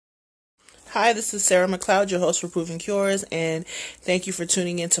Hi, this is Sarah McLeod, your host for Proven Cures, and thank you for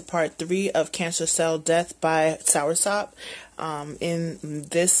tuning in to part 3 of Cancer Cell Death by Soursop. In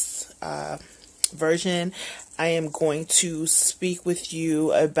this version, I am going to speak with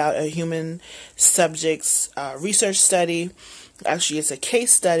you about a human subject's research study. Actually, it's a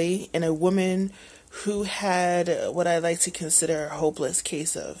case study in a woman who had what I like to consider a hopeless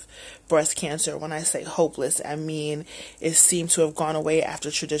case of breast cancer. When I say hopeless, I mean it seemed to have gone away after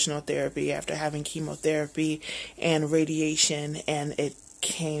traditional therapy, after having chemotherapy and radiation, and it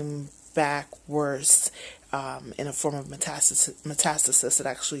came back worse in a form of metastasis that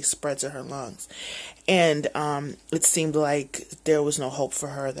actually spread to her lungs. And it seemed like there was no hope for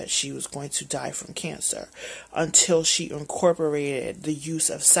her, that she was going to die from cancer, until she incorporated the use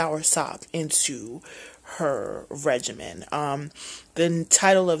of Soursop into her regimen. The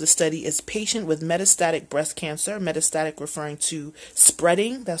title of the study is Patient with Metastatic Breast Cancer, metastatic referring to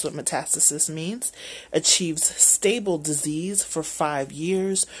spreading, that's what metastasis means, achieves stable disease for 5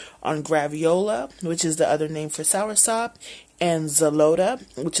 years on Graviola, which is the other name for Soursop, and Xeloda,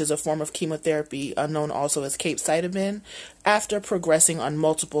 which is a form of chemotherapy known also as capecitabine, after progressing on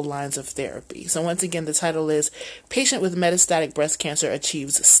multiple lines of therapy. So once again, the title is Patient with Metastatic Breast Cancer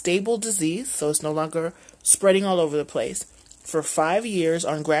Achieves Stable Disease, so it's no longer spreading all over the place, for 5 years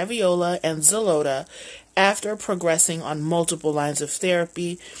on Graviola and Xeloda after progressing on multiple lines of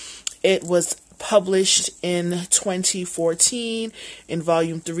therapy. It was published in 2014 in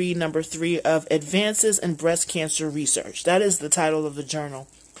volume 3, number 3 of Advances in Breast Cancer Research. That is the title of the journal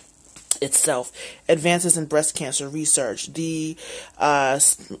itself, Advances in Breast Cancer Research. The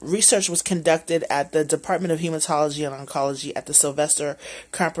research was conducted at the Department of Hematology and Oncology at the Sylvester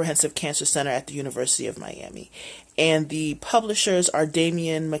Comprehensive Cancer Center at the University of Miami. And the publishers are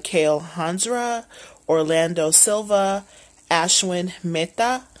Damien Mikhail Hansra, Orlando Silva, Ashwin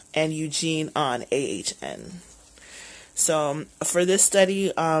Mehta, and Eugene on AHN. So for this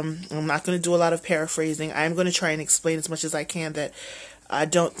study, I'm not going to do a lot of paraphrasing. I'm going to try and explain as much as I can that I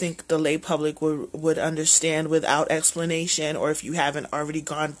don't think the lay public would understand without explanation, or if you haven't already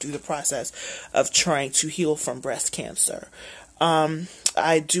gone through the process of trying to heal from breast cancer.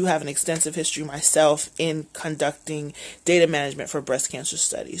 I do have an extensive history myself in conducting data management for breast cancer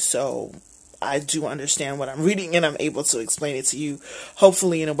studies, so I do understand what I'm reading, and I'm able to explain it to you,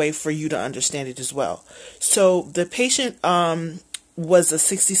 hopefully in a way for you to understand it as well. So the patient was a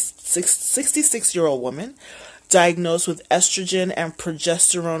 66-year-old woman diagnosed with estrogen and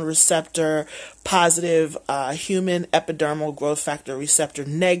progesterone receptor positive, human epidermal growth factor receptor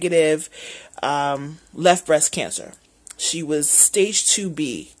negative, left breast cancer. She was stage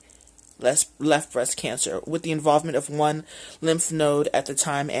 2B. Left breast cancer with the involvement of one lymph node at the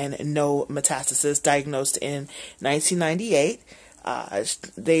time and no metastasis, diagnosed in 1998.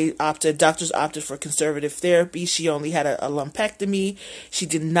 Doctors opted for conservative therapy. She only had a lumpectomy. She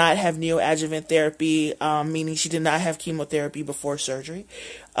did not have neoadjuvant therapy, meaning she did not have chemotherapy before surgery.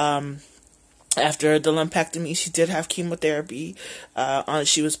 After the lumpectomy, she did have chemotherapy.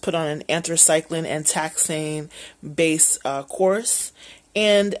 She was put on an anthracycline and taxane base course.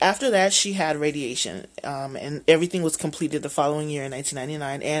 And after that, she had radiation, and everything was completed the following year in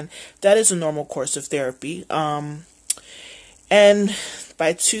 1999, and that is a normal course of therapy. And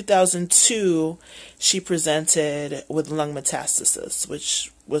by 2002, she presented with lung metastasis,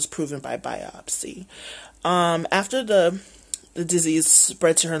 which was proven by biopsy. After the disease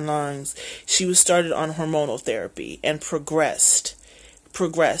spread to her lungs, she was started on hormonal therapy and progressed,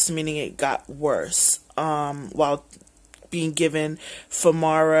 meaning it got worse, while being given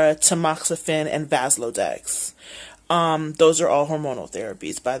Femara, tamoxifen, and Vaslodex. Those are all hormonal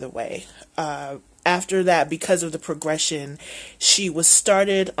therapies, by the way. After that, because of the progression, she was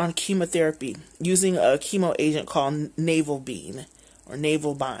started on chemotherapy using a chemo agent called Navalbine,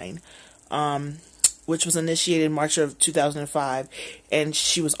 which was initiated in March of 2005, and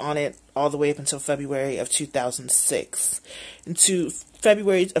she was on it all the way up until February of 2006. Into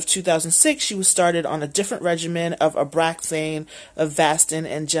February of 2006, she was started on a different regimen of Abraxane, Avastin,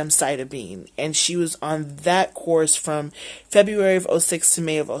 and gemcitabine, and she was on that course from February of 2006 to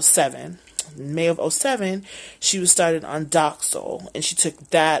May of 2007. In May of 2007, she was started on Doxil, and she took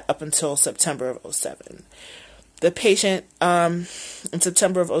that up until September of 2007. The patient, in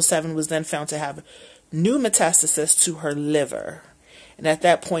September of 2007, was then found to have new metastasis to her liver. And at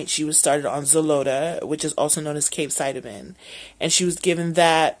that point, she was started on Xeloda, which is also known as capecitabine. And she was given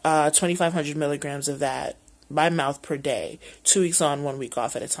that 2,500 milligrams of that by mouth per day, 2 weeks on, 1 week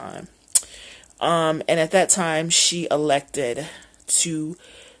off at a time. And at that time, she elected to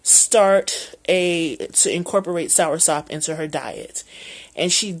incorporate Soursop into her diet.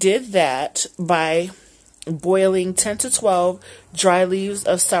 And she did that by boiling 10 to 12 dry leaves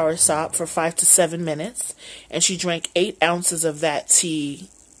of soursop for 5 to 7 minutes. And she drank 8 ounces of that tea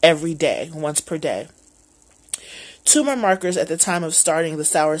every day, once per day. Tumor markers at the time of starting the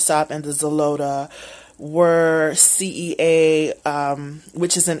soursop and the Xeloda were CEA,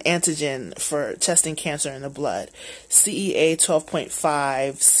 which is an antigen for testing cancer in the blood. CEA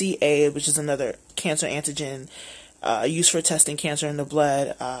 12.5, CA, which is another cancer antigen used for testing cancer in the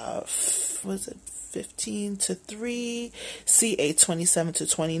blood. Was it 15 to 3, CA 27 to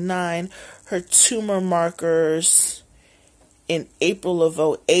 29. Her tumor markers in April of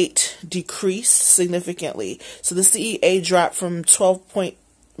 2008 decreased significantly. So the CEA dropped from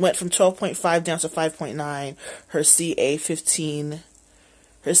went from 12.5 down to 5.9. Her CA 15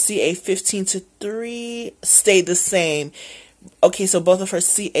 to 3 stayed the same. Okay, so both of her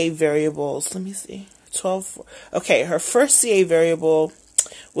CA variables, let me see. 12. Okay, her first CA variable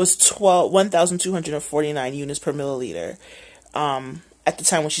was 1,249 units per milliliter at the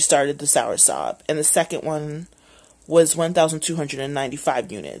time when she started the soursop, and the second one was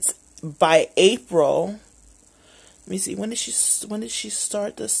 1,295 units. By April, let me see, when did she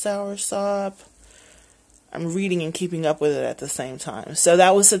start the soursop? I'm reading and keeping up with it at the same time. So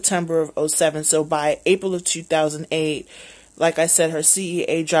that was September of 2007. So by April of 2008, like I said, her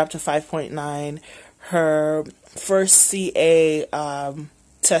CEA dropped to 5.9. Her first CA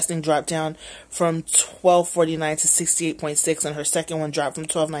testing dropped down from 1249 to 68.6, and her second one dropped from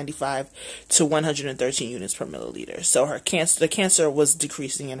 1295 to 113 units per milliliter. So the cancer was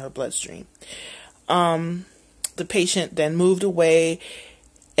decreasing in her bloodstream. The patient then moved away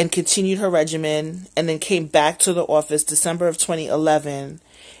and continued her regimen, and then came back to the office December of 2011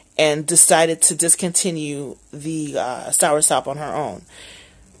 and decided to discontinue the soursop on her own.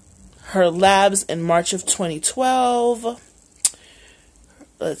 Her labs in March of 2012,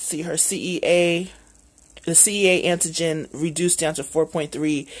 let's see, her CEA, the CEA antigen reduced down to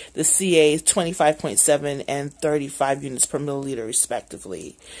 4.3, the CA is 25.7 and 35 units per milliliter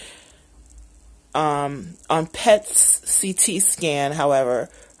respectively. On PET's CT scan, however,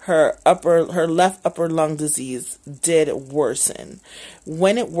 her left upper lung disease did worsen.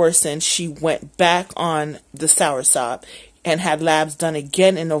 When it worsened, she went back on the soursop and had labs done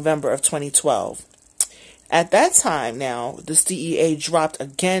again in November of 2012. At that time now, the CEA dropped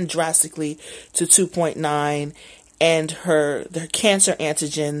again drastically to 2.9, and her cancer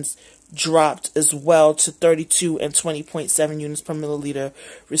antigens dropped as well to 32 and 20.7 units per milliliter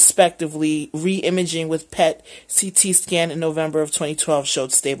respectively. Re-imaging with PET CT scan in November of 2012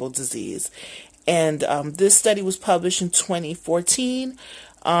 showed stable disease. And this study was published in 2014.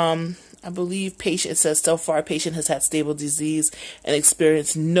 I believe it says so far patient has had stable disease and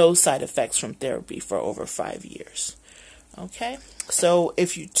experienced no side effects from therapy for over 5 years. Okay, so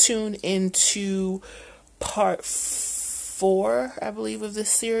if you tune into part 4, I believe, of this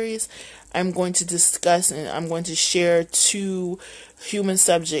series, I'm going to discuss and I'm going to share 2 human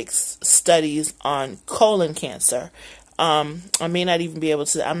subjects studies on colon cancer. I may not even be able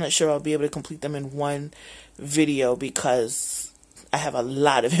to, I'm not sure I'll be able to complete them in one video because I have a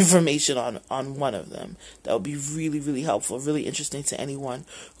lot of information on one of them that will be really, really helpful, really interesting to anyone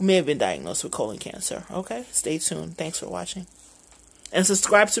who may have been diagnosed with colon cancer. Okay, stay tuned. Thanks for watching. And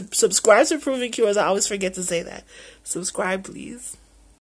subscribe to Proven Cures. I always forget to say that. Subscribe, please.